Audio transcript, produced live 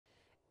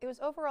It was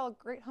overall a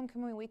great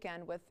homecoming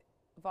weekend with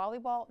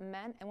volleyball,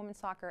 men and women's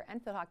soccer, and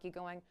field hockey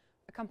going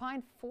a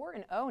combined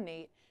 4-0,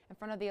 Nate, in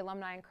front of the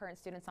alumni and current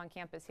students on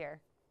campus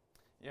here.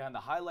 Yeah, and the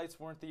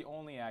highlights weren't the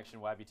only action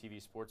YBTV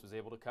Sports was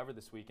able to cover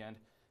this weekend,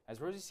 as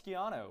Rosie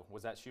Schiano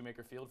was at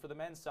Shoemaker Field for the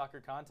men's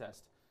soccer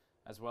contest,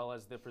 as well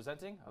as the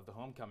presenting of the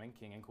homecoming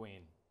king and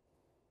queen.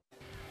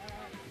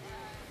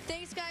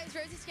 Thanks, guys.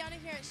 Rosie Schiano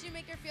here at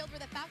Shoemaker Field, where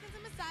the Falcons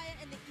of Messiah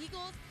and the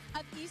Eagles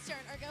of Eastern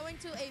are going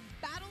to a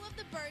battle of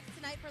the birds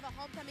tonight for the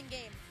homecoming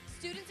game.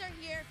 Students are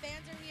here,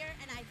 fans are here,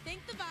 and I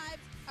think the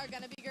vibes are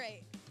going to be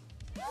great.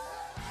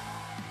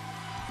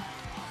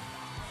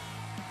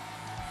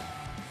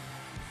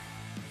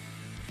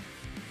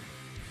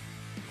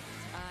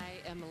 I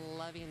am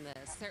loving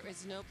this. There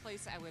is no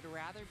place I would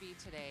rather be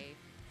today.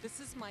 This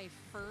is my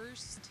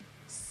first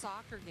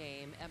soccer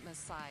game at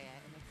Messiah,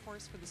 and of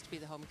course for this to be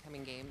the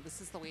homecoming game,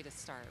 this is the way to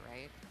start,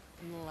 right?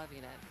 I'm loving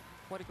it.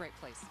 What a great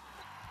place.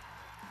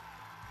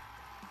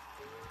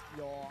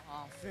 Yo,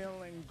 I'm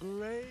feeling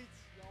great,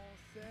 you know what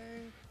I'm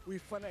saying? We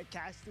finna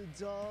catch the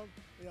dub,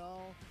 you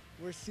know,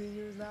 we're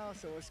seniors now,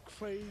 so it's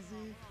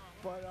crazy,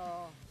 but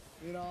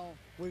you know,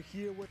 we're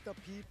here with the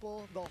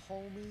people, the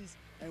homies,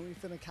 and we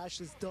finna catch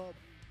this dub.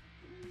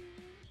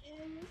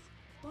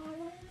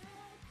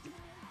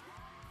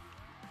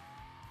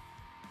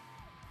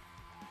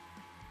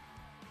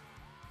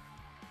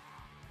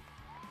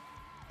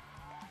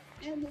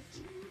 And the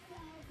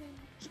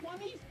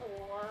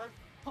 2024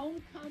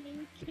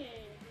 Homecoming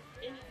King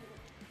is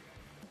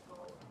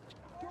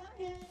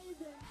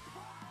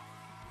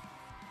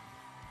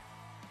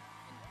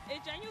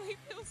It genuinely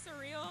feels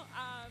surreal.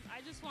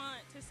 I just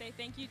want to say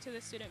thank you to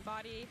the student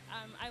body.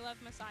 I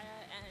love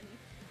Messiah, and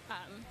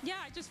yeah,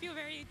 I just feel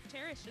very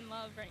cherished and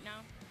loved right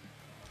now.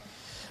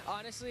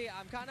 Honestly,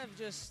 I'm kind of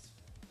just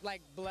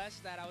like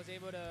blessed that I was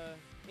able to,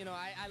 you know,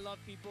 I love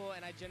people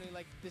and I genuinely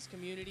like this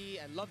community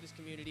and love this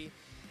community.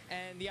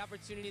 And the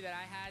opportunity that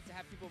I had to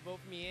have people vote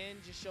me in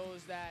just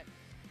shows that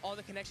all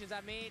the connections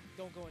I've made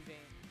don't go in vain.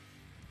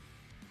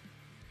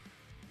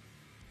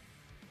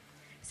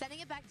 Sending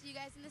it back to you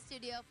guys in the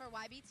studio for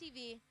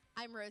YBTV,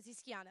 I'm Rosie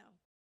Schiano.